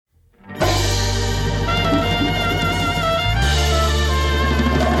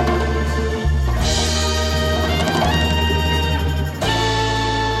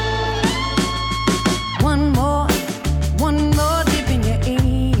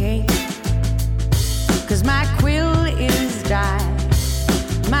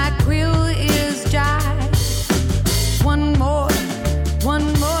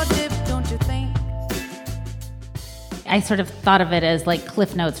I sort of thought of it as like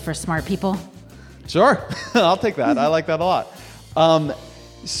Cliff Notes for smart people. Sure. I'll take that. I like that a lot.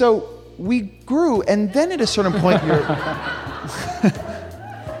 So we grew, and then at a certain point,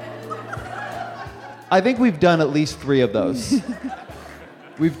 I think we've done at least 3 of those.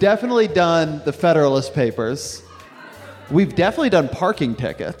 We've definitely done the Federalist Papers. We've definitely done parking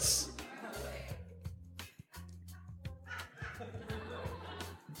tickets.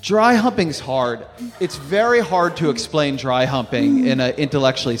 Dry humping's hard. It's very hard to explain dry humping in an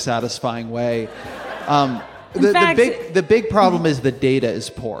intellectually satisfying way. The big problem is the data is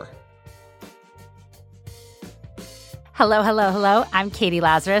poor. Hello, hello, hello. I'm Katie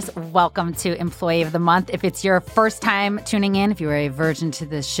Lazarus. Welcome to Employee of the Month. If it's your first time tuning in, if you are a virgin to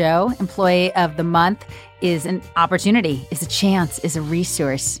this show, Employee of the Month is an opportunity, is a chance, is a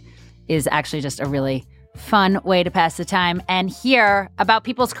resource, is actually just a really fun way to pass the time and hear about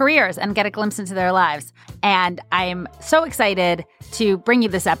people's careers and get a glimpse into their lives. And I'm so excited to bring you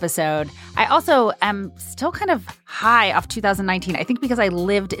this episode. I also am still kind of high off 2019. I think because I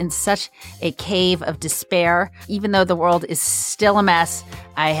lived in such a cave of despair. Even though the world is still a mess,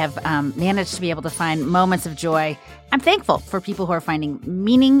 I have managed to be able to find moments of joy. I'm thankful for people who are finding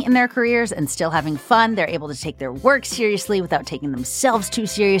meaning in their careers and still having fun. They're able to take their work seriously without taking themselves too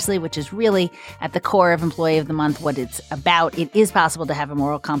seriously, which is really at the core of Employee of the Month, what it's about. It is possible to have a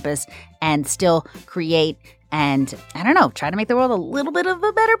moral compass and still create and, I don't know, try to make the world a little bit of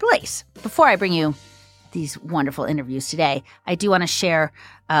a better place. Before I bring you these wonderful interviews today, I do want to share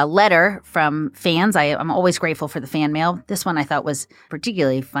a letter from fans. I'm always grateful for the fan mail. This one I thought was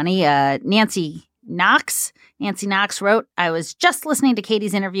particularly funny. Nancy Knox wrote, I was just listening to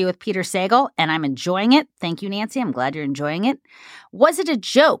Katie's interview with Peter Sagal, and I'm enjoying it. Thank you, Nancy. I'm glad you're enjoying it. Was it a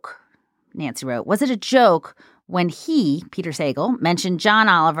joke? Nancy wrote, was it a joke when he, Peter Sagal, mentioned John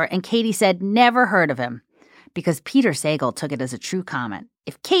Oliver and Katie said never heard of him? Because Peter Sagal took it as a true comment.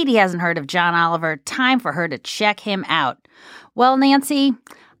 If Katie hasn't heard of John Oliver, time for her to check him out. Well, Nancy,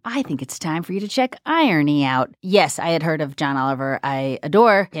 I think it's time for you to check Irony out. Yes, I had heard of John Oliver. I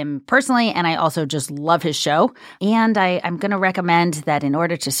adore him personally, and I also just love his show. And I'm going to recommend that in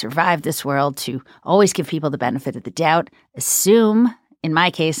order to survive this world, to always give people the benefit of the doubt, assume, in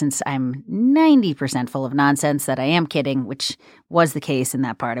my case, since I'm 90% full of nonsense, that I am kidding, which was the case in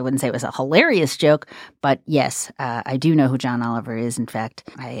that part. I wouldn't say it was a hilarious joke, but yes, I do know who John Oliver is. In fact,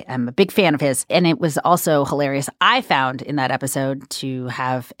 I am a big fan of his. And it was also hilarious, I found in that episode, to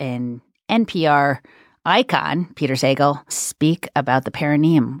have an NPR icon, Peter Sagal, speak about the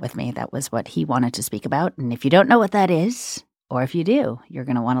perineum with me. That was what he wanted to speak about. And if you don't know what that is, or if you do, you're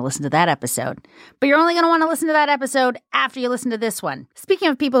going to want to listen to that episode. But you're only going to want to listen to that episode after you listen to this one. Speaking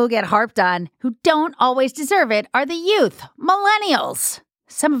of people who get harped on, who don't always deserve it, are the youth, millennials.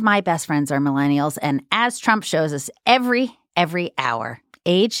 Some of my best friends are millennials, and as Trump shows us every hour,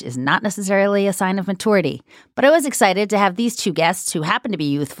 age is not necessarily a sign of maturity. But I was excited to have these 2 guests who happen to be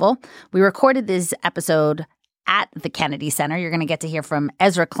youthful. We recorded this episode at the Kennedy Center. You're going to get to hear from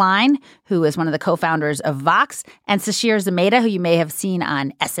Ezra Klein, who is one of the co-founders of Vox, and Sasheer Zamata, who you may have seen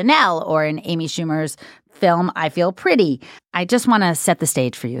on SNL or in Amy Schumer's film, I Feel Pretty. I just want to set the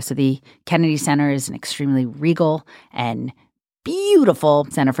stage for you. So the Kennedy Center is an extremely regal and beautiful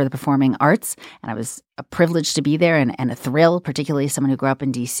center for the performing arts, and I was a privilege to be there and a thrill, particularly someone who grew up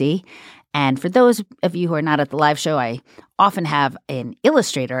in D.C. And for those of you who are not at the live show, I often have an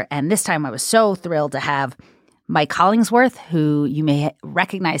illustrator, and this time I was so thrilled to have Mike Hollingsworth, who you may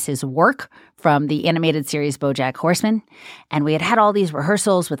recognize his work from the animated series BoJack Horseman. And we had all these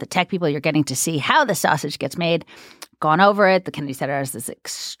rehearsals with the tech people. You're getting to see how the sausage gets made. Gone over it. The Kennedy Center has this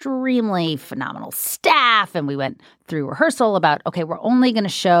extremely phenomenal staff. And we went through rehearsal about, okay, we're only going to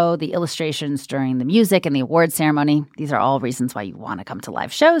show the illustrations during the music and the award ceremony. These are all reasons why you want to come to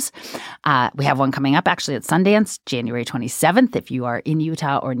live shows. We have one coming up actually at Sundance, January 27th, if you are in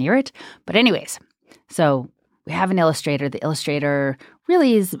Utah or near it. But anyways, so we have an illustrator. The illustrator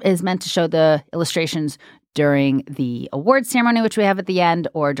really is meant to show the illustrations during the award ceremony, which we have at the end,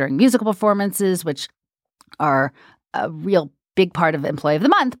 or during musical performances, which are a real big part of Employee of the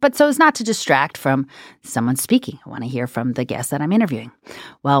Month, but so as not to distract from someone speaking. I want to hear from the guest that I'm interviewing.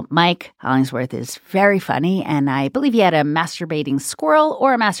 Well, Mike Hollingsworth is very funny, and I believe he had a masturbating squirrel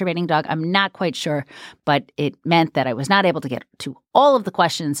or a masturbating dog. I'm not quite sure, but it meant that I was not able to get to all of the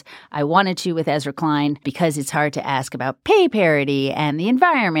questions I wanted to with Ezra Klein, because it's hard to ask about pay parity and the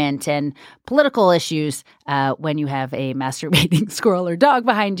environment and political issues when you have a masturbating squirrel or dog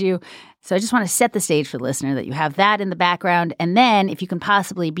behind you. So I just want to set the stage for the listener that you have that in the background. And then if you can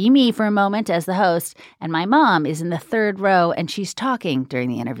possibly be me for a moment as the host, and my mom is in the third row and she's talking during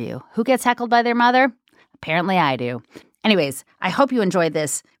the interview. Who gets heckled by their mother? Apparently I do. Anyways, I hope you enjoyed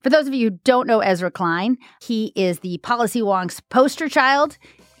this. For those of you who don't know Ezra Klein, he is the Policy Wonk's poster child.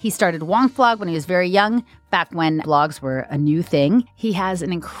 He started Wonk Blog when he was very young, back when blogs were a new thing. He has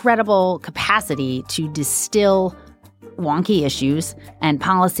an incredible capacity to distill wonky issues and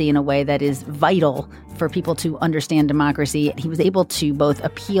policy in a way that is vital for people to understand democracy. He was able to both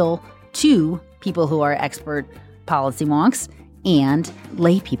appeal to people who are expert policy wonks and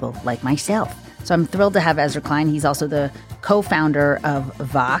lay people like myself. So I'm thrilled to have Ezra Klein. He's also the co-founder of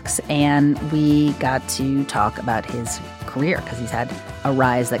Vox, and we got to talk about his career because he's had a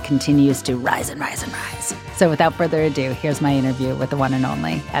rise that continues to rise and rise and rise. So without further ado, here's my interview with the one and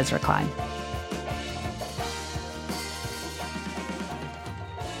only Ezra Klein.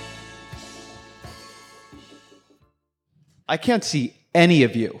 I can't see any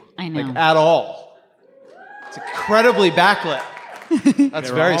of you. I know. Like, at all. It's incredibly backlit. That's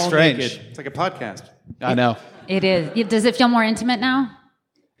very strange. Naked. It's like a podcast. I know. It is. Does it feel more intimate now?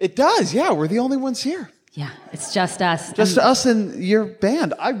 It does, yeah. We're the only ones here. Yeah, it's just us. Just us and your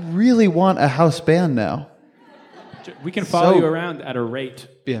band. I really want a house band now. We can follow you around at a rate.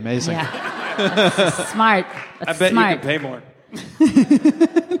 Be amazing. Yeah. That's smart. That's I bet smart. you can pay more.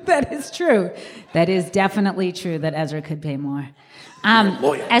 That is true. That is definitely true that Ezra could pay more.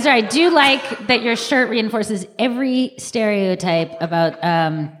 Ezra, I do like that your shirt reinforces every stereotype about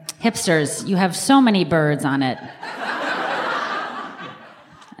hipsters. You have so many birds on it.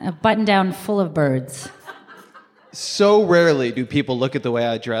 A button-down full of birds. So rarely do people look at the way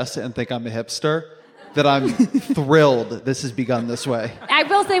I dress and think I'm a hipster that I'm thrilled this has begun this way. I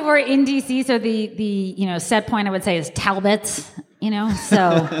will say we're in DC, so the set point I would say is Talbot's,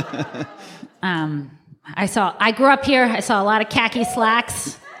 so I grew up here, I saw a lot of khaki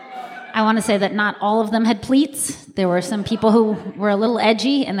slacks. I want to say that not all of them had pleats. There were some people who were a little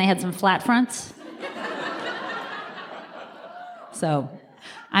edgy and they had some flat fronts. So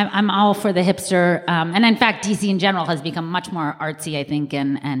I'm all for the hipster. And in fact, DC in general has become much more artsy, I think,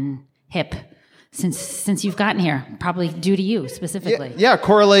 and hip since you've gotten here, probably due to you specifically. Yeah,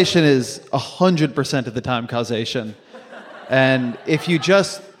 correlation is 100% of the time causation. And if you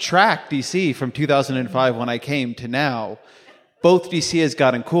just track DC from 2005 when I came to now, both DC has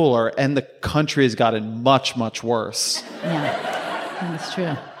gotten cooler and the country has gotten much, much worse. Yeah, that's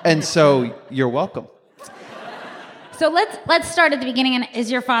true. And so you're welcome. So let's start at the beginning. And is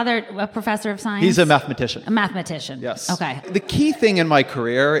your father a professor of science? He's a mathematician. A mathematician. Yes. Okay. The key thing in my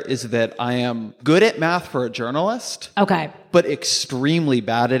career is that I am good at math for a journalist. Okay. But extremely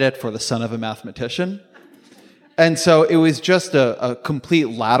bad at it for the son of a mathematician. And so it was just a complete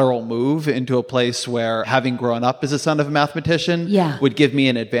lateral move into a place where having grown up as a son of a mathematician would give me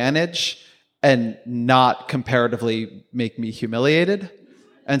an advantage and not comparatively make me humiliated.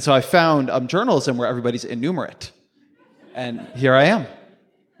 And so I found journalism where everybody's enumerate. And here I am.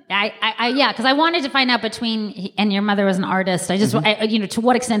 Because I wanted to find out and your mother was an artist. I just, to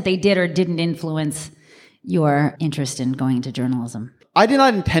what extent they did or didn't influence your interest in going into journalism. I did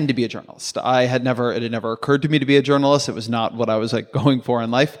not intend to be a journalist. It had never occurred to me to be a journalist. It was not what I was going for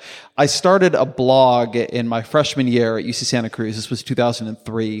in life. I started a blog in my freshman year at UC Santa Cruz. This was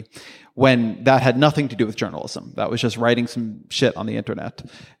 2003, when that had nothing to do with journalism. That was just writing some shit on the internet.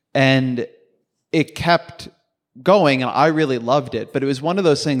 And it kept going, and I really loved it. But it was one of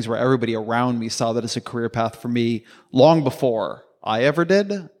those things where everybody around me saw that as a career path for me long before I ever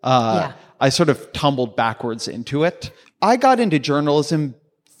did. I sort of tumbled backwards into it. I got into journalism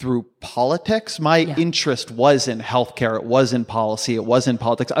through politics. My interest was in healthcare. It was in policy. It was in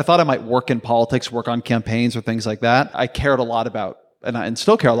politics. I thought I might work in politics, work on campaigns or things like that. I cared a lot about, and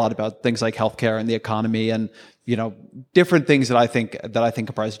still care a lot about, things like healthcare and the economy and different things that I think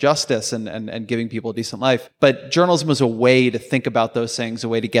comprise justice and giving people a decent life. But journalism was a way to think about those things, a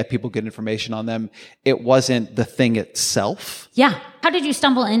way to get people good information on them. It wasn't the thing itself. Yeah. How did you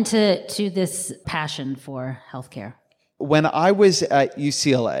stumble into this passion for healthcare? When I was at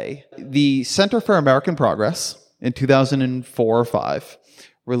UCLA, the Center for American Progress in 2004 or 5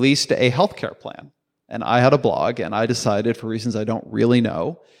 released a healthcare plan. And I had a blog, and I decided, for reasons I don't really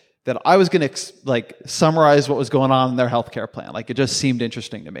know, that I was going to summarize what was going on in their healthcare plan. It just seemed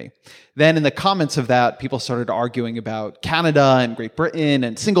interesting to me. Then in the comments of that, people started arguing about Canada and Great Britain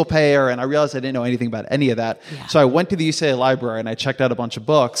and single payer, and I realized I didn't know anything about any of that. Yeah. So I went to the UCLA library and I checked out a bunch of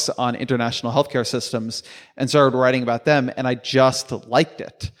books on international healthcare systems and started writing about them, and I just liked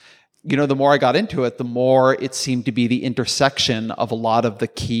it. The more I got into it, the more it seemed to be the intersection of a lot of the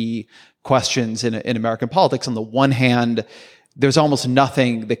key questions in American politics. On the one hand, there's almost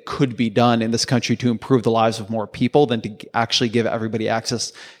nothing that could be done in this country to improve the lives of more people than to actually give everybody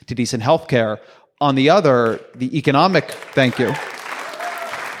access to decent health care. On the other, the economic, thank you.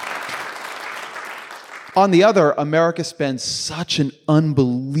 On the other, America spends such an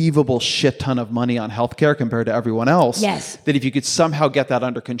unbelievable shit ton of money on healthcare compared to everyone else. Yes. That if you could somehow get that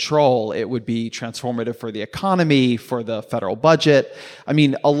under control, it would be transformative for the economy, for the federal budget. I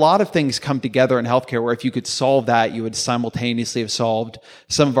mean, a lot of things come together in healthcare where if you could solve that, you would simultaneously have solved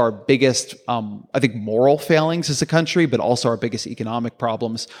some of our biggest, I think, moral failings as a country, but also our biggest economic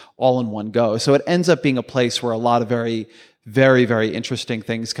problems all in one go. So it ends up being a place where a lot of very, very, very interesting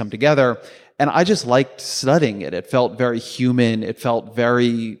things come together. And I just liked studying it. It felt very human. It felt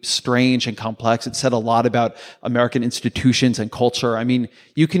very strange and complex. It said a lot about American institutions and culture. I mean,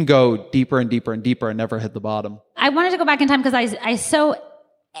 you can go deeper and deeper and deeper and never hit the bottom. I wanted to go back in time because I so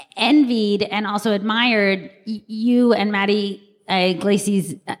envied and also admired you and Matty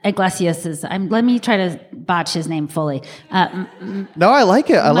Iglesias. Let me try to botch his name fully. No, I like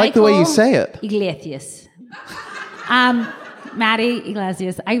it. I like the way you say it. Iglesias. Matty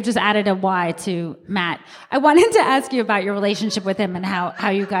Iglesias. I just added a Y to Matt. I wanted to ask you about your relationship with him and how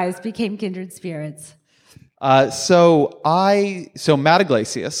you guys became kindred spirits. So Matt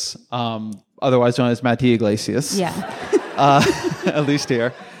Iglesias, otherwise known as Matty Iglesias. Yeah. At least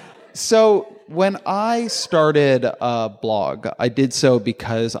here. So when I started a blog, I did so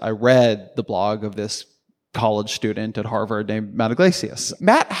because I read the blog of this college student at Harvard named Matt Iglesias.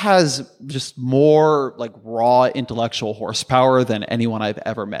 Matt has just more like raw intellectual horsepower than anyone I've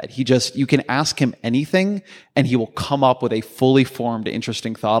ever met. You can ask him anything and he will come up with a fully formed,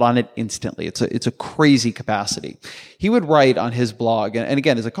 interesting thought on it instantly. It's a crazy capacity. He would write on his blog, and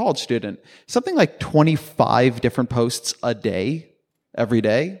again, as a college student, something like 25 different posts a day, every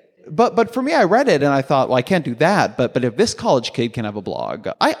day. But for me, I read it and I thought, well, I can't do that. But if this college kid can have a blog,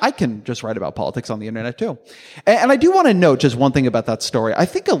 I can just write about politics on the internet too. And I do want to note just one thing about that story. I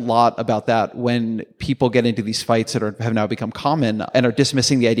think a lot about that when people get into these fights that have now become common and are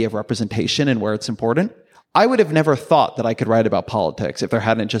dismissing the idea of representation and where it's important. I would have never thought that I could write about politics if there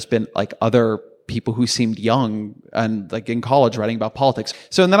hadn't just been like other people who seemed young and like in college writing about politics.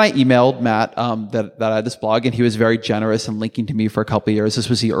 So and then I emailed Matt that I had this blog, and he was very generous in linking to me for a couple of years. This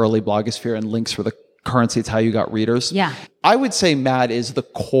was the early blogosphere, and links were the currency. It's how you got readers. Yeah. I would say Matt is the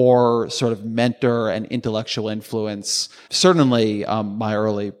core sort of mentor and intellectual influence, certainly my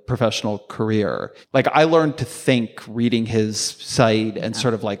early professional career. Like I learned to think reading his site and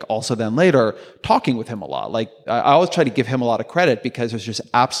sort of like also then later talking with him a lot. Like I always try to give him a lot of credit because there's just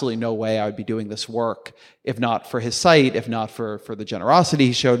absolutely no way I would be doing this work if not for his site, if not for the generosity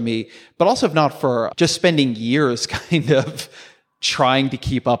he showed me, but also if not for just spending years kind of trying to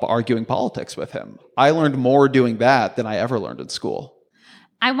keep up arguing politics with him. I learned more doing that than I ever learned in school.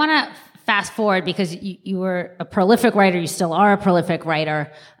 I want to fast forward because you were a prolific writer. You still are a prolific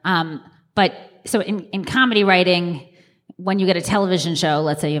writer. But so in comedy writing, when you get a television show,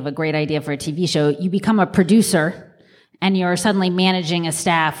 let's say you have a great idea for a TV show, you become a producer and you're suddenly managing a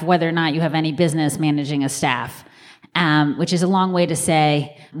staff, whether or not you have any business managing a staff. Which is a long way to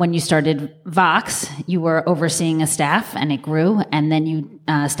say when you started Vox, you were overseeing a staff and it grew, and then you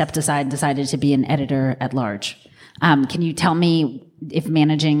stepped aside and decided to be an editor at large. Can you tell me if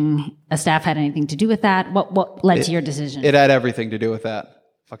managing a staff had anything to do with that? What led to your decision? It had everything to do with that.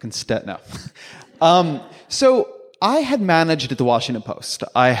 Fucking no. So I had managed at the Washington Post.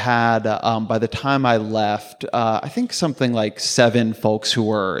 I had, by the time I left, I think something like 7 folks who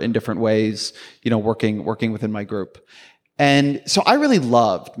were in different ways, working within my group. And so I really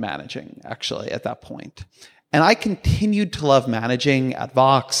loved managing, actually, at that point. And I continued to love managing at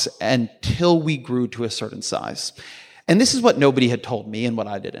Vox until we grew to a certain size. And this is what nobody had told me and what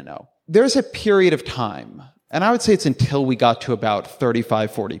I didn't know. There's a period of time, and I would say it's until we got to about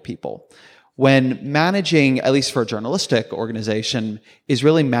 35, 40 people, when managing, at least for a journalistic organization, is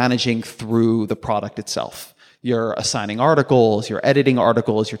really managing through the product itself. You're assigning articles, you're editing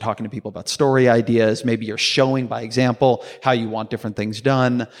articles, you're talking to people about story ideas, maybe you're showing by example how you want different things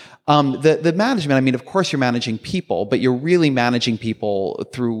done. The management, I mean, of course you're managing people, but you're really managing people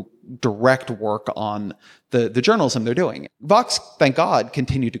through direct work on the journalism they're doing. Vox, thank God,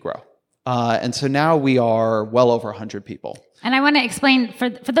 continued to grow. And so now we are well over 100 people. And I want to explain, for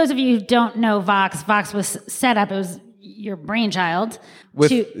those of you who don't know Vox was set up, it was your brainchild.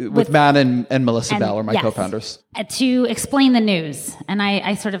 With Matt and Melissa Bauer, my co-founders. To explain the news. And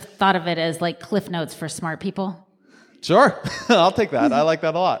I sort of thought of it as like Cliff Notes for smart people. Sure. I'll take that. I like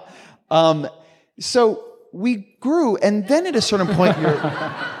that a lot. So we grew, and then at a certain point,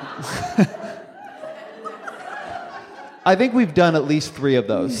 I think we've done at least 3 of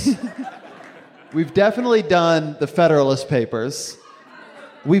those. We've definitely done the Federalist Papers.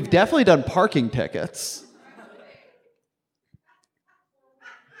 We've definitely done parking tickets.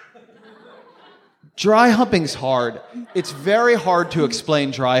 Dry humping's hard. It's very hard to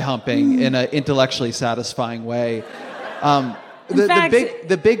explain dry humping in an intellectually satisfying way.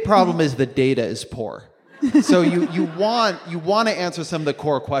 The big problem is the data is poor. So you want to answer some of the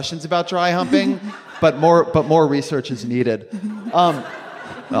core questions about dry humping, but more research is needed.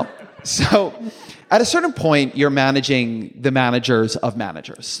 So at a certain point, you're managing the managers of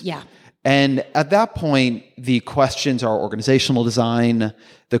managers. Yeah. And at that point, the questions are organizational design.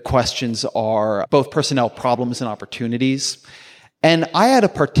 The questions are both personnel problems and opportunities. And I had a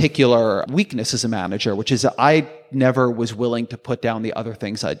particular weakness as a manager, which is that I never was willing to put down the other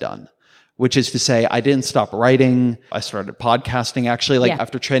things I'd done, which is to say I didn't stop writing. I started podcasting, actually,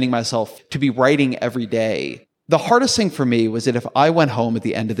 after training myself to be writing every day. The hardest thing for me was that if I went home at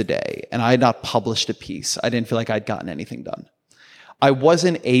the end of the day and I had not published a piece, I didn't feel like I'd gotten anything done. I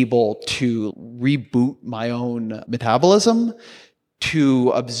wasn't able to reboot my own metabolism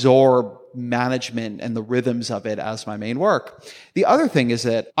to absorb management and the rhythms of it as my main work. The other thing is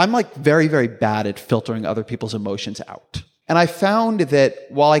that I'm very, very bad at filtering other people's emotions out. And I found that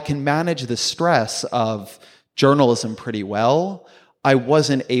while I can manage the stress of journalism pretty well, I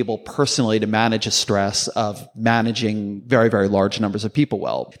wasn't able personally to manage the stress of managing very, very large numbers of people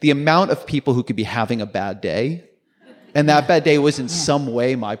well. The amount of people who could be having a bad day, and that bad day was in some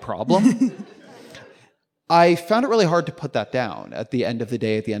way my problem, I found it really hard to put that down at the end of the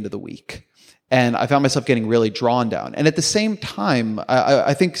day, at the end of the week. And I found myself getting really drawn down. And at the same time,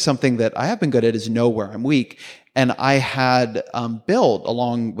 I think something that I have been good at is know where I'm weak. And I had built,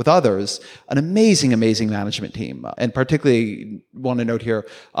 along with others, an amazing, amazing management team. And particularly want to note here,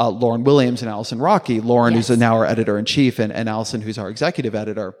 Lauren Williams and Allison Rocky. Lauren, who's now our editor-in-chief, and Allison, who's our executive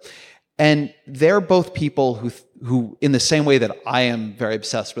editor. And they're both people who, in the same way that I am very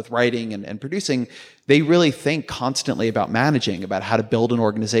obsessed with writing and producing, they really think constantly about managing, about how to build an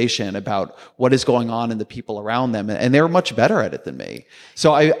organization, about what is going on in the people around them. And they're much better at it than me.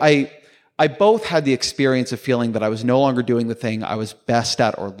 So I both had the experience of feeling that I was no longer doing the thing I was best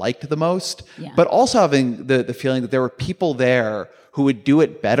at or liked the most, but also having the feeling that there were people there who would do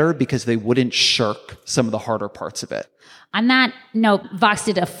it better because they wouldn't shirk some of the harder parts of it. On that note, Vox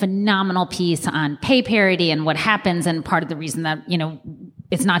did a phenomenal piece on pay parity and what happens, and part of the reason that,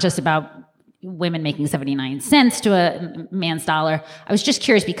 it's not just about women making 79 cents to a man's dollar. I was just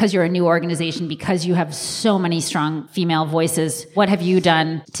curious, because you're a new organization, because you have so many strong female voices, what have you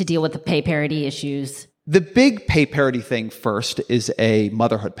done to deal with the pay parity issues? The big pay parity thing first is a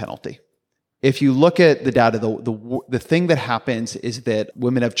motherhood penalty. If you look at the data, the thing that happens is that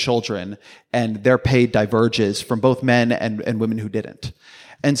women have children and their pay diverges from both men and women who didn't.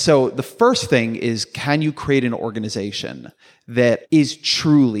 And so the first thing is, can you create an organization that is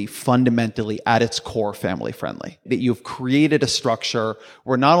truly fundamentally at its core family friendly? That you've created a structure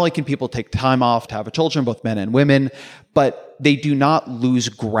where not only can people take time off to have children, both men and women, but they do not lose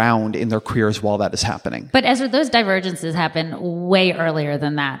ground in their careers while that is happening. But Ezra, those divergences happen way earlier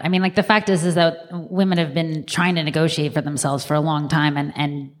than that. I mean, the fact is that women have been trying to negotiate for themselves for a long time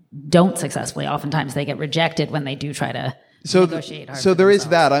and don't successfully. Oftentimes they get rejected when they do try to negotiate hard. So there is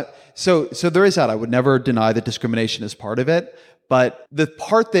that. So there is that. I would never deny that discrimination is part of it. But the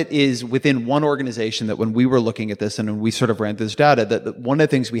part that is within one organization, that when we were looking at this and when we sort of ran through this data, that one of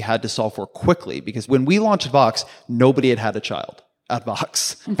the things we had to solve for quickly, because when we launched Vox, nobody had a child at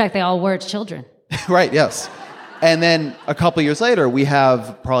Vox. In fact, they all were children. Right, yes. And then a couple of years later, we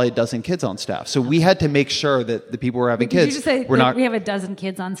have probably a dozen kids on staff. So we had to make sure that the people who were having kids Did you just say were not... we have a dozen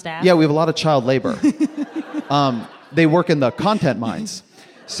kids on staff? Yeah, we have a lot of child labor. They work in the content mines.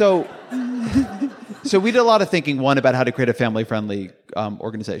 So we did a lot of thinking, one, about how to create a family-friendly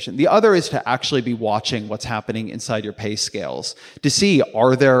organization. The other is to actually be watching what's happening inside your pay scales to see,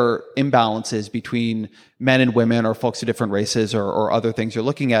 are there imbalances between men and women or folks of different races or other things you're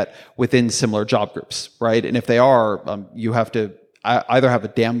looking at within similar job groups, right? And if they are, you have to either have a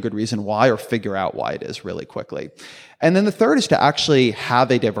damn good reason why or figure out why it is really quickly. And then the third is to actually have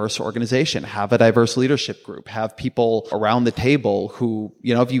a diverse organization, have a diverse leadership group, have people around the table who,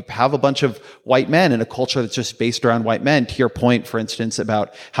 if you have a bunch of white men in a culture that's just based around white men, to your point, for instance,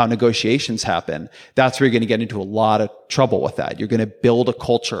 about how negotiations happen, that's where you're going to get into a lot of trouble with that. You're going to build a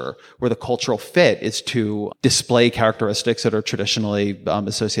culture where the cultural fit is to display characteristics that are traditionally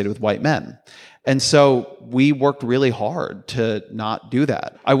associated with white men. And so we worked really hard to not do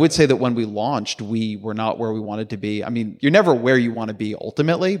that. I would say that when we launched, we were not where we wanted to be. mean, you're never where you want to be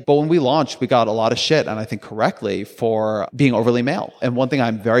ultimately. But when we launched, we got a lot of shit, and I think correctly, for being overly male. And one thing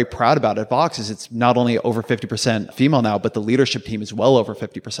I'm very proud about at Vox is it's not only over 50% female now, but the leadership team is well over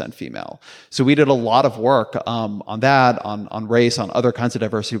 50% female. So we did a lot of work on that, on race, on other kinds of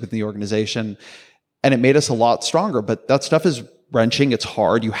diversity within the organization. And it made us a lot stronger. But that stuff is wrenching. It's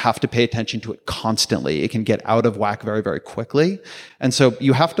hard. You have to pay attention to it constantly. It can get out of whack very, very quickly. And so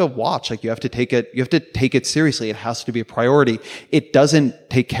you have to watch, like you have to take it seriously. It has to be a priority. It doesn't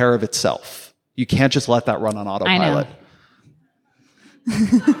take care of itself. You can't just let that run on autopilot.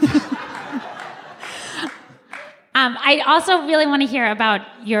 I also really want to hear about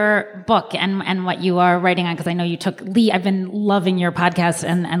your book and what you are writing on, because I know you took Lee. I've been loving your podcast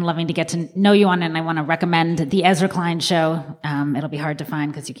and loving to get to know you on it, and I want to recommend The Ezra Klein Show. It'll be hard to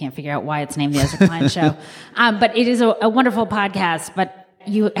find because you can't figure out why it's named The Ezra Klein Show. But it is a wonderful podcast, but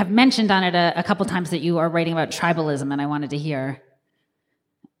you have mentioned on it a couple times that you are writing about tribalism, and I wanted to hear.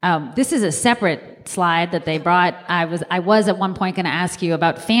 This is a separate slide that they brought. I was at one point going to ask you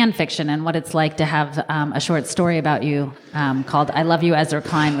about fan fiction and what it's like to have a short story about you called "I Love You, Ezra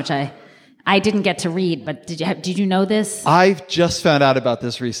Klein," which I didn't get to read. But did you know this? I've just found out about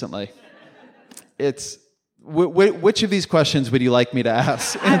this recently. It's which of these questions would you like me to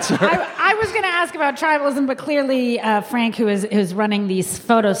answer? I was going to ask about tribalism, but clearly Frank, who's running these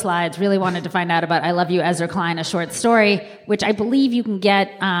photo slides, really wanted to find out about "I Love You, Ezra Klein," a short story, which I believe you can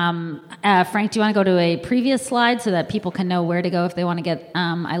get. Frank, do you want to go to a previous slide so that people can know where to go if they want to get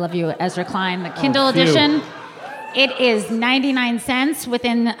 "I Love You, Ezra Klein," the Kindle edition? It is 99 cents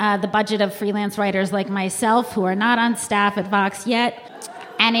within the budget of freelance writers like myself who are not on staff at Vox yet.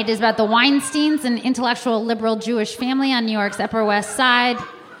 And it is about the Weinsteins, an intellectual liberal Jewish family on New York's Upper West Side,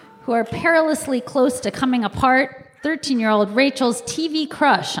 who are perilously close to coming apart. 13-year-old Rachel's TV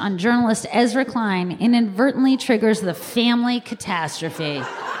crush on journalist Ezra Klein inadvertently triggers the family catastrophe.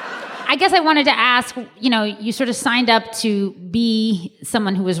 I guess I wanted to ask, you sort of signed up to be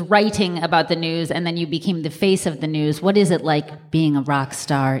someone who was writing about the news, and then you became the face of the news. What is it like being a rock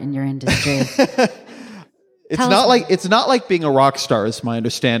star in your industry? It's not like being a rock star, is my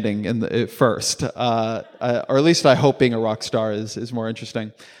understanding at first, or at least I hope being a rock star is more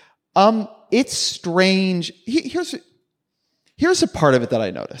interesting. It's strange. Here's a part of it that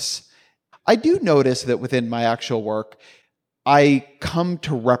I notice. I do notice that within my actual work, I come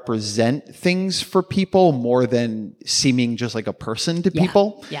to represent things for people more than seeming just like a person to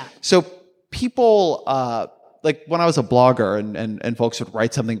people. Yeah. So people, like when I was a blogger and folks would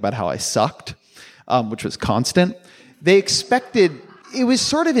write something about how I sucked, which was constant, they expected, it was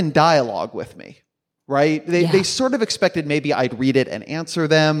sort of in dialogue with me, right? They sort of expected maybe I'd read it and answer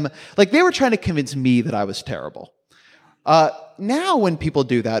them. Like they were trying to convince me that I was terrible. Now when people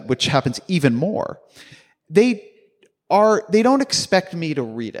do that, which happens even more, they don't expect me to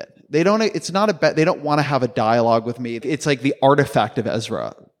read it. They don't want to have a dialogue with me. It's like the artifact of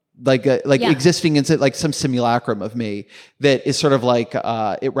Ezra. Existing in like some simulacrum of me that is sort of like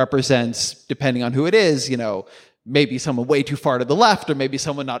it represents, depending on who it is, maybe someone way too far to the left, or maybe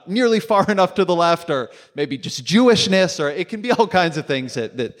someone not nearly far enough to the left, or maybe just Jewishness, or it can be all kinds of things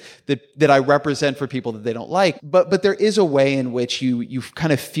that I represent for people that they don't like. But there is a way in which you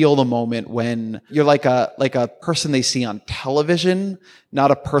kind of feel the moment when you're like a person they see on television,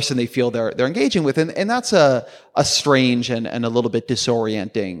 not a person they feel they're engaging with, and that's a strange and a little bit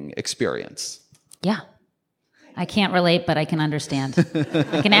disorienting experience. Yeah. I can't relate, but I can understand.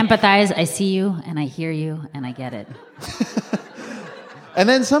 I can empathize. I see you, and I hear you, and I get it. And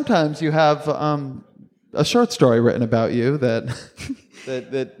then sometimes you have a short story written about you that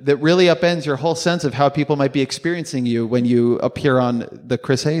really upends your whole sense of how people might be experiencing you when you appear on the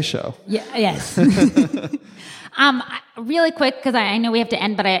Chris Hayes show. Yeah. Yes. Really quick, because I know we have to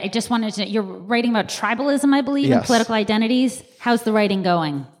end, but I just wanted to. You're writing about tribalism, I believe, and political identities. How's the writing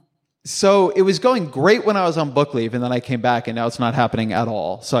going? So it was going great when I was on book leave, and then I came back, and now it's not happening at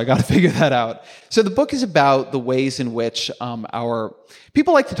all. So I got to figure that out. So the book is about the ways in which our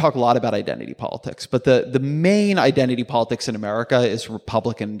people like to talk a lot about identity politics, but the main identity politics in America is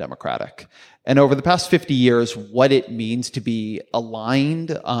Republican and Democratic. And over the past 50 years, what it means to be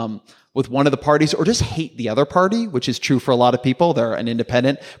aligned with one of the parties, or just hate the other party, which is true for a lot of people. They're an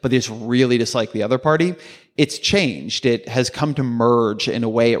independent, but they just really dislike the other party. It's changed. It has come to merge in a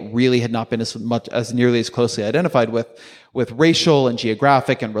way it really had not been as nearly as closely identified with racial and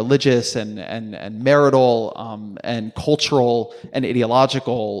geographic and religious and marital and cultural and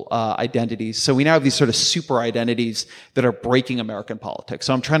ideological identities. So we now have these sort of super identities that are breaking American politics.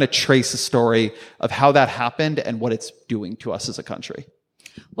 So I'm trying to trace the story of how that happened and what it's doing to us as a country.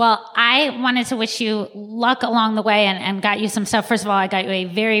 Well, I wanted to wish you luck along the way and got you some stuff. First of all, I got you a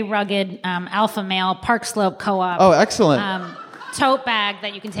very rugged alpha male Park Slope Co-op. Oh, excellent. Tote bag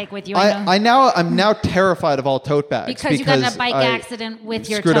that you can take with you. I'm now terrified of all tote bags because you got in a bike accident with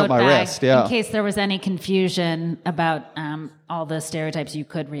your screwed tote up my bag. wrist, yeah. In case there was any confusion about all the stereotypes you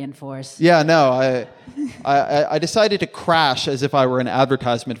could reinforce. Yeah, no, I decided to crash as if I were an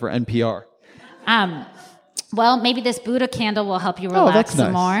advertisement for NPR. Well, maybe this Buddha candle will help you relax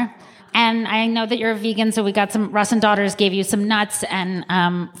some more. And I know that you're a vegan, so we got some. Russ and Daughters gave you some nuts and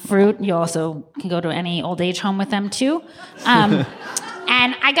fruit. You also can go to any old age home with them too.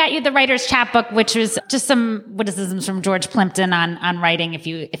 And I got you the Writer's Chapbook, which was just some witticisms from George Plimpton on writing. If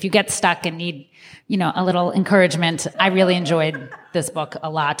you get stuck and need a little encouragement, I really enjoyed this book a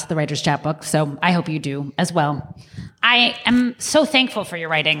lot, the Writer's Chapbook. So I hope you do as well. I am so thankful for your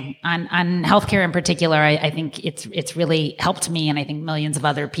writing on healthcare in particular. I think it's really helped me, and I think millions of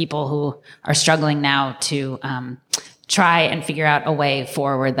other people who are struggling now to try and figure out a way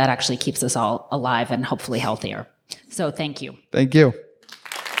forward that actually keeps us all alive and hopefully healthier. So thank you. Thank you.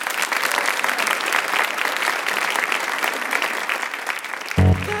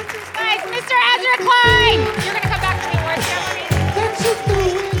 Guys, Mr. Ezra Klein, you're going to come back to the award ceremony.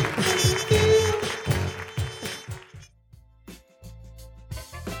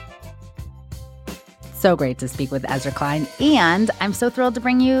 So great to speak with Ezra Klein. And I'm so thrilled to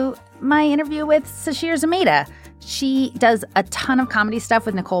bring you my interview with Sasheer Zamata. She does a ton of comedy stuff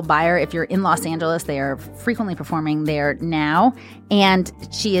with Nicole Byer. If you're in Los Angeles, they are frequently performing there now. And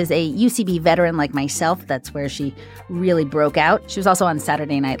she is a UCB veteran like myself. That's where she really broke out. She was also on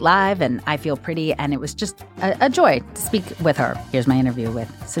Saturday Night Live and I Feel Pretty. And it was just a joy to speak with her. Here's my interview with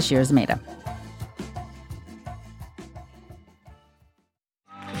Sasheer Zamata.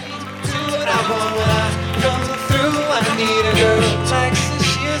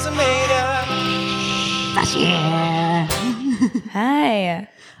 Hi.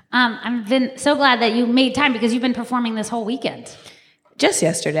 I've been so glad that you made time because you've been performing this whole weekend. Just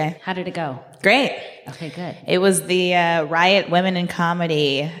yesterday. How did it go? Great. Okay, good. It was the Riot Women in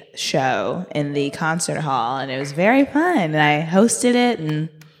Comedy show in the concert hall, and it was very fun. And I hosted it, and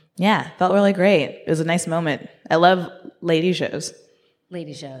yeah, felt really great. It was a nice moment. I love lady shows.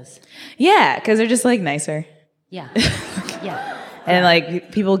 Lady shows. Yeah, because they're just like nicer. Yeah. Yeah. And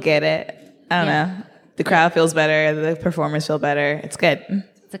like people get it. I don't know. The crowd feels better. The performers feel better. It's good.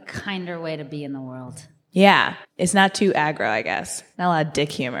 It's a kinder way to be in the world. Yeah. It's not too aggro, I guess. Not a lot of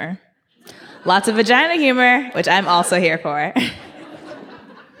dick humor. Lots of vagina humor, which I'm also here for.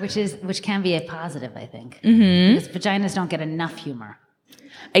 Which can be a positive, I think. Mm-hmm. Because vaginas don't get enough humor.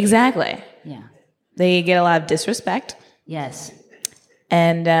 Exactly. Yeah. They get a lot of disrespect. Yes.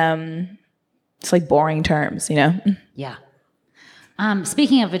 And it's like boring terms, you know? Yeah.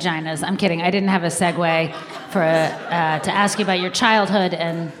 Speaking of vaginas, I'm kidding. I didn't have a segue for to ask you about your childhood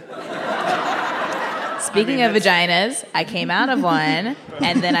and. Speaking of vaginas, I came out of one,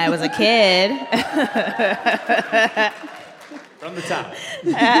 and then I was a kid. From the top.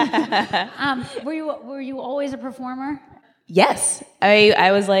 Were you always a performer? Yes, I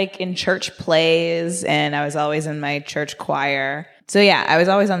was like in church plays, and I was always in my church choir. So yeah, I was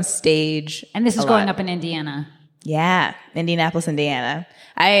always on stage. And this is growing up in Indiana. Yeah, Indianapolis, Indiana.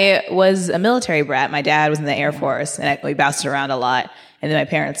 I was a military brat. My dad was in the Air Force, and we bounced around a lot. And then my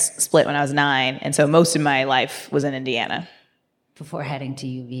parents split when I was 9, and so most of my life was in Indiana. Before heading to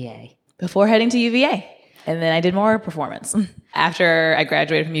UVA. And then I did more performance. After I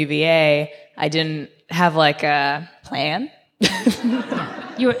graduated from UVA, I didn't have like a plan.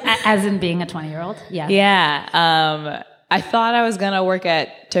 You were, as in being a 20-year-old? Yeah. Yeah. I thought I was going to work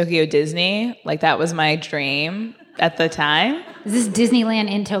at Tokyo Disney. Like, that was my dream at the time. Is this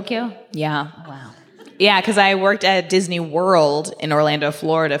Disneyland in Tokyo? Yeah. Oh, wow. Yeah, because I worked at Disney World in Orlando,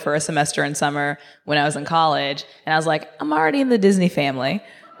 Florida for a semester in summer when I was in college. And I was like, I'm already in the Disney family.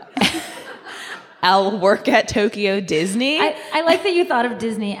 I'll work at Tokyo Disney. I like that you thought of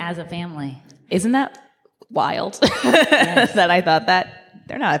Disney as a family. Isn't that wild? Yes. That I thought that?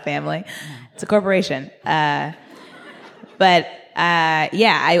 They're not a family. No. It's a corporation. But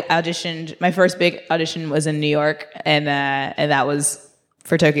I auditioned. My first big audition was in New York, and that was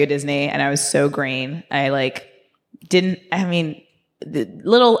for Tokyo Disney, and I was so green. The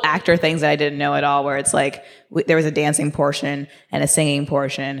little actor things that I didn't know at all, where it's like there was a dancing portion and a singing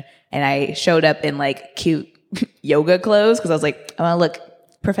portion, and I showed up in like cute yoga clothes because I was like, I want to look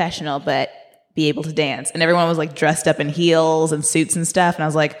professional, but be able to dance. And everyone was like dressed up in heels and suits and stuff, and I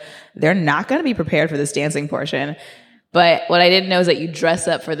was like, they're not going to be prepared for this dancing portion. But what I didn't know is that you dress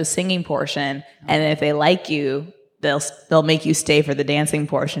up for the singing portion, and then if they like you, they'll make you stay for the dancing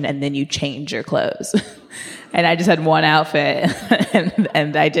portion and then you change your clothes. And I just had one outfit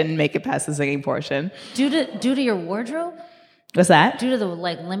and I didn't make it past the singing portion. Due to your wardrobe? What's that? Due to the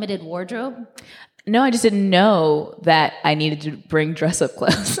limited wardrobe? No, I just didn't know that I needed to bring dress-up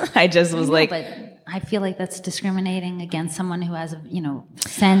clothes. I just was But I feel like that's discriminating against someone who has a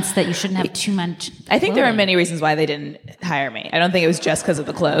sense that you shouldn't have too much. I think there are many reasons why they didn't hire me. I don't think it was just because of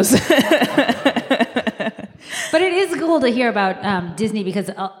the clothes. But it is cool to hear about Disney because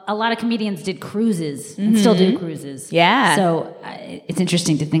a lot of comedians did cruises and still do cruises. Yeah. So it's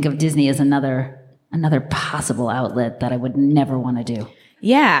interesting to think of Disney as another possible outlet that I would never want to do.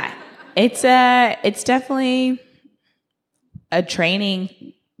 Yeah. It's definitely a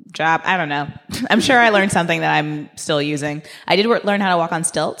training job. I don't know. I'm sure I learned something that I'm still using. I did learn how to walk on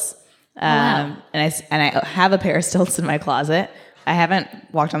stilts. Wow. And I have a pair of stilts in my closet. I haven't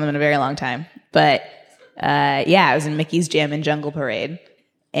walked on them in a very long time, but I was in Mickey's Jam and Jungle Parade,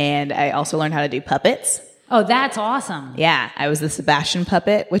 and I also learned how to do puppets. Oh, that's awesome. Yeah, I was the Sebastian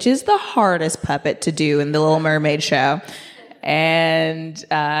puppet, which is the hardest puppet to do in the Little Mermaid show, and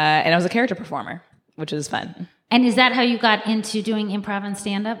I was a character performer, which was fun. And is that how you got into doing improv and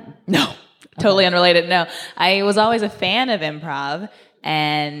stand-up? No, totally unrelated. No, I was always a fan of improv,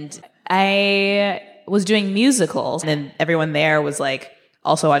 and I was doing musicals, and everyone there was like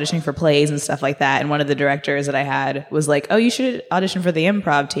also auditioning for plays and stuff like that. And one of the directors that I had was like, "Oh, you should audition for the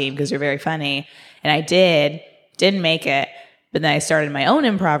improv team because you're very funny." And I didn't make it. But then I started my own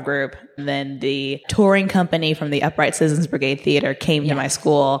improv group. And then the touring company from the Upright Citizens Brigade Theater came to my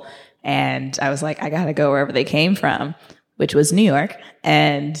school. And I was like, I got to go wherever they came from, which was New York.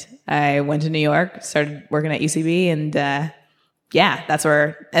 And I went to New York, started working at UCB. And that's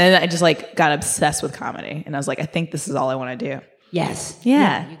where, and then I just like got obsessed with comedy. And I was like, I think this is all I want to do. Yes.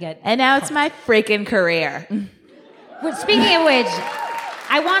 Yeah. And now it's my freaking career. Well, speaking of which,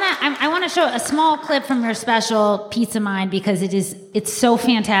 I want to show a small clip from your special Pizza Mind because it's so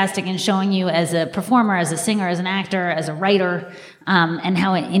fantastic in showing you as a performer, as a singer, as an actor, as a writer, and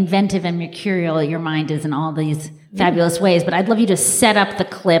how inventive and mercurial your mind is in all these fabulous ways. But I'd love you to set up the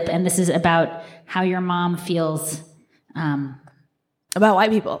clip, and this is about how your mom feels about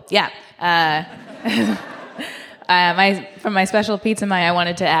white people. Yeah. From my special Pizza Mind, I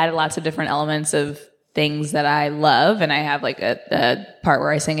wanted to add lots of different elements of things that I love, and I have like a part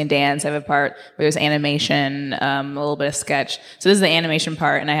where I sing and dance. I have a part where there's animation, a little bit of sketch. So this is the animation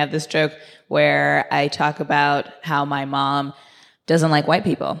part, and I have this joke where I talk about how my mom doesn't like white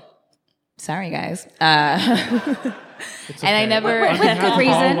people. Sorry, guys. And I never with good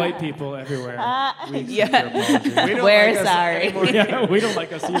reason. All white people everywhere. We're sorry. Yeah, we don't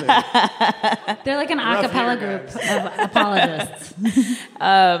like us either. They're like an a cappella group of apologists.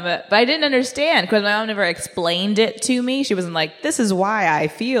 But I didn't understand because my mom never explained it to me. She wasn't like, this is why I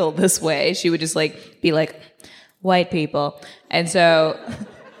feel this way. She would just like be like, white people. And so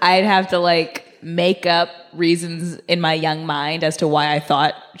I'd have to like make up reasons in my young mind as to why I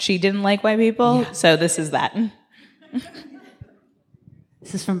thought she didn't like white people. Yeah. So this is that.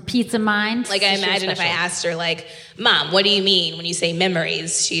 This is from Pizza Mind. Like, I imagine if I asked her, like, Mom, what do you mean when you say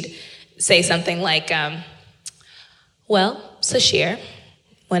memories? She'd say something like, well, Sashir,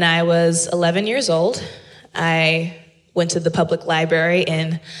 when I was 11 years old, I went to the public library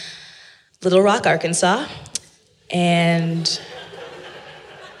in Little Rock, Arkansas, and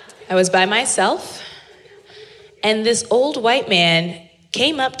I was by myself, and this old white man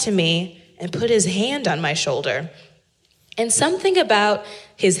came up to me and put his hand on my shoulder. And something about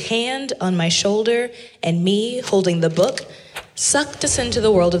his hand on my shoulder and me holding the book sucked us into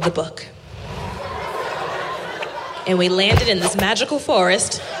the world of the book. And we landed in this magical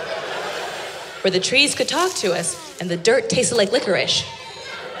forest where the trees could talk to us and the dirt tasted like licorice.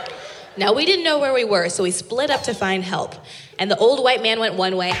 Now, we didn't know where we were, so we split up to find help. And the old white man went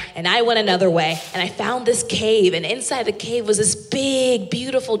one way, and I went another way. And I found this cave, and inside the cave was this big,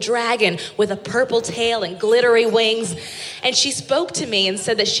 beautiful dragon with a purple tail and glittery wings. And she spoke to me and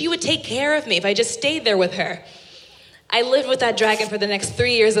said that she would take care of me if I just stayed there with her. I lived with that dragon for the next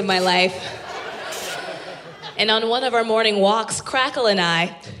 3 years of my life. And on one of our morning walks, Crackle and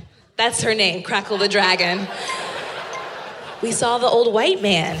I, that's her name, Crackle the dragon, we saw the old white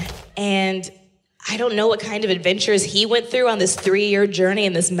man. And I don't know what kind of adventures he went through on this 3-year journey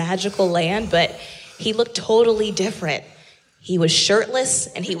in this magical land, but he looked totally different. He was shirtless,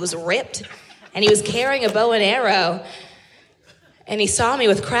 and he was ripped, and he was carrying a bow and arrow, and he saw me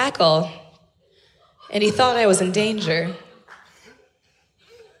with Crackle, and he thought I was in danger.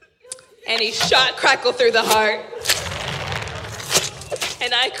 And he shot Crackle through the heart.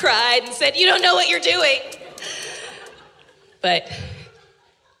 And I cried and said, "You don't know what you're doing." But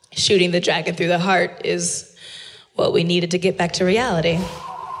shooting the dragon through the heart is what we needed to get back to reality.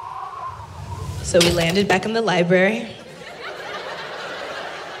 So we landed back in the library.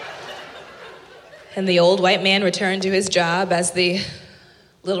 And the old white man returned to his job as the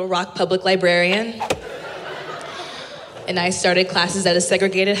Little Rock public librarian. And I started classes at a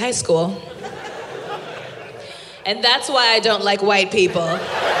segregated high school. And that's why I don't like white people.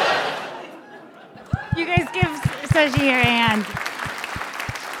 You guys give Saji your hand.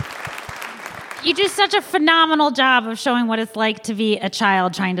 You do such a phenomenal job of showing what it's like to be a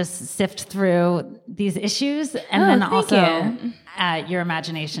child trying to sift through these issues, and then also your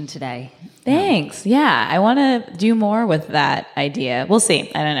imagination today. Thanks. Yeah, I want to do more with that idea. We'll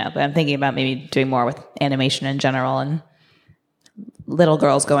see. I don't know, but I'm thinking about maybe doing more with animation in general and little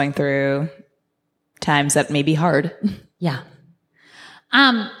girls going through times that may be hard. Yeah.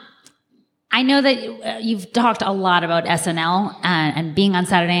 I know that you've talked a lot about SNL and being on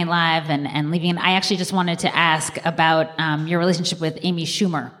Saturday Night Live and leaving. I actually just wanted to ask about your relationship with Amy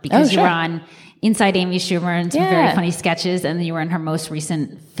Schumer, because you were on Inside Amy Schumer and some very funny sketches, and you were in her most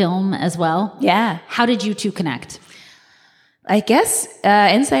recent film as well. Yeah. How did you two connect? I guess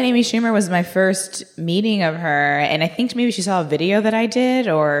Inside Amy Schumer was my first meeting of her, and I think maybe she saw a video that I did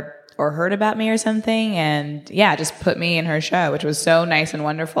or heard about me or something, and just put me in her show, which was so nice and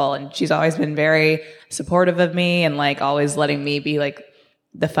wonderful. And she's always been very supportive of me and like always letting me be like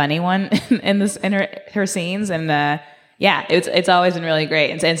the funny one in her scenes. And it's always been really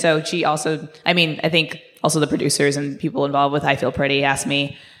great. And so she also, I think also the producers and people involved with I Feel Pretty asked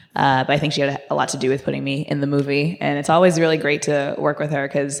me, but I think she had a lot to do with putting me in the movie. And it's always really great to work with her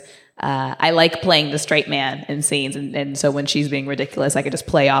because I like playing the straight man in scenes, and so when she's being ridiculous, I could just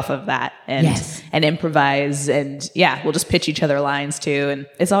play off of that and improvise, and we'll just pitch each other lines too, and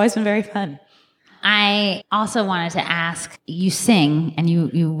it's always been very fun. I also wanted to ask, you sing, and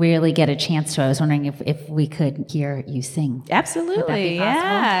you rarely get a chance to. I was wondering if we could hear you sing. Absolutely, Would that be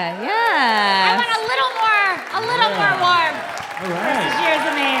possible? yeah. I want a little more warm. All right. Cheers,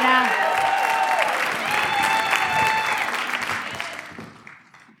 Amanda.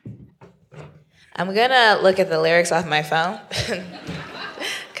 I'm gonna look at the lyrics off my phone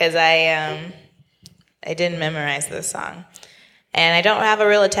because I didn't memorize this song, and I don't have a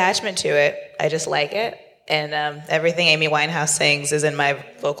real attachment to it. I just like it, and everything Amy Winehouse sings is in my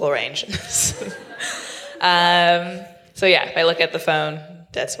vocal range. If I look at the phone,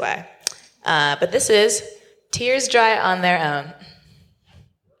 that's why. But this is Tears Dry on Their Own.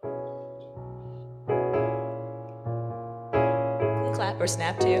 You can clap or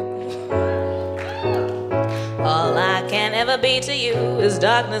snap too. All I can ever be to you is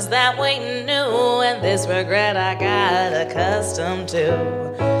darkness that we knew, and this regret I got accustomed to.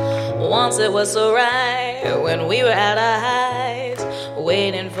 Once it was so right when we were at our height,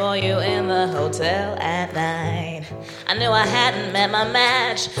 waiting for you in the hotel at night. I knew I hadn't met my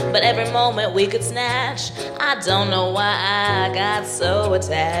match, but every moment we could snatch. I don't know why I got so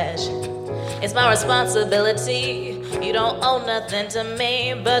attached. It's my responsibility. You don't owe nothing to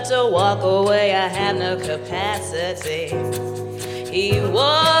me, but to walk away I have no capacity. He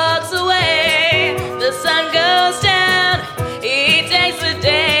walks away, the sun goes down. He takes the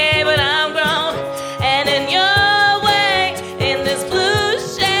day, but I'm grown. And in your way, in this blue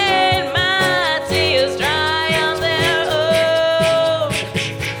shade, my tears dry on their own.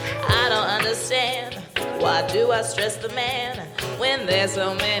 I don't understand, why do I stress the man when there's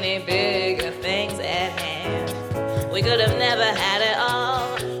so many bigger things at hand? We could have never had it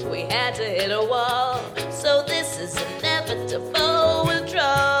all. We had to hit a wall. So this is inevitable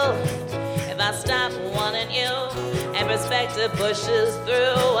withdrawal. If I stop wanting you and perspective pushes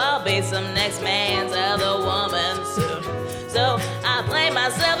through, I'll be some next man's other woman soon. So I blame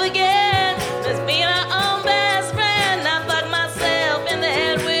myself again. Let's be our own best friend. I fuck myself in the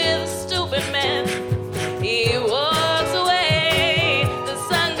head with stupid men. He walks away. The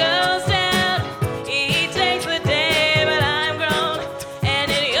sun goes down. He takes the day.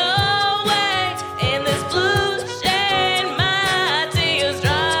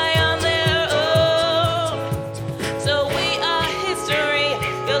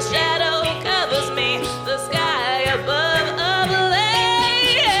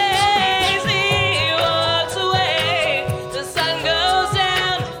 Away.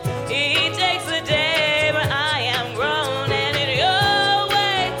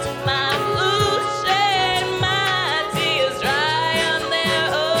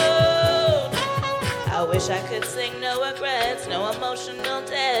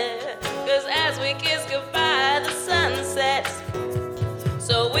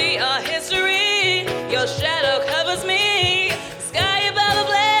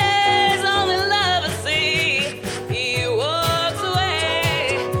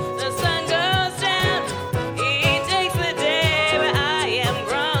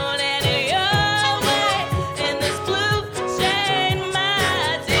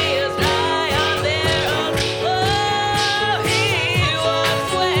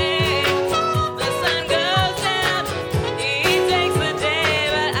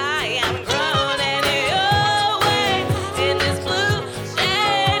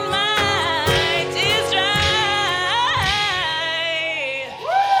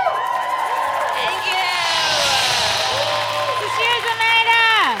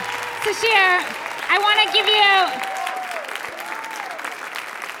 Sasheer, I want to give you...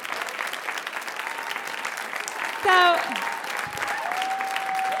 So,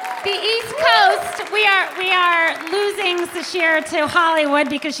 the East Coast, we are losing Sasheer to Hollywood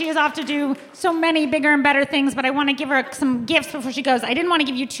because she is off to do so many bigger and better things, but I want to give her some gifts before she goes. I didn't want to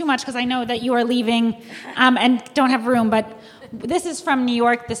give you too much because I know that you are leaving and don't have room, but this is from New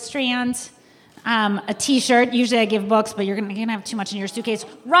York, The Strand, a T-shirt. Usually I give books, but you're going to have too much in your suitcase.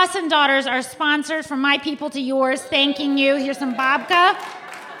 Russ and Daughters are sponsors from my people to yours, thanking you. Here's some babka.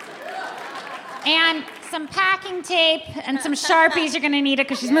 And some packing tape and some Sharpies. You're going to need it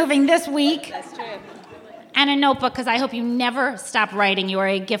because she's moving this week. That's true. And a notebook because I hope you never stop writing. You are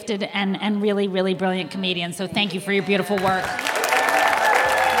a gifted and really, really brilliant comedian. So thank you for your beautiful work.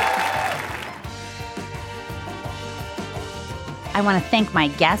 I want to thank my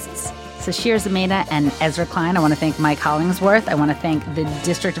guests, Sasheer Zamata and Ezra Klein. I want to thank Mike Hollingsworth. I want to thank the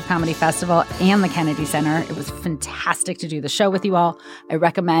District of Comedy Festival and the Kennedy Center. It was fantastic to do the show with you all. I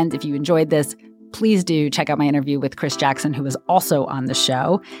recommend, if you enjoyed this, please do check out my interview with Chris Jackson, who was also on the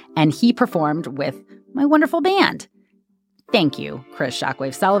show, and he performed with my wonderful band. Thank you, Chris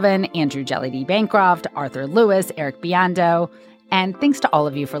Shockwave Sullivan, Andrew Jelly D. Bancroft, Arthur Lewis, Eric Biondo, and thanks to all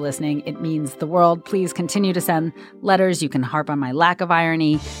of you for listening. It means the world. Please continue to send letters. You can harp on my lack of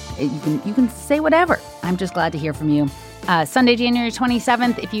irony. You can say whatever. I'm just glad to hear from you. Sunday, January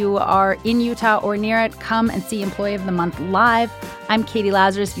 27th, if you are in Utah or near it, come and see Employee of the Month live. I'm Katie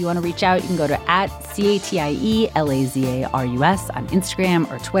Lazarus. If you want to reach out, you can go to @CATIELAZARUS on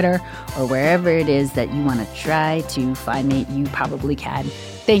Instagram or Twitter or wherever it is that you want to try to find me. You probably can.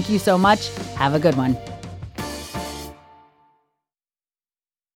 Thank you so much. Have a good one.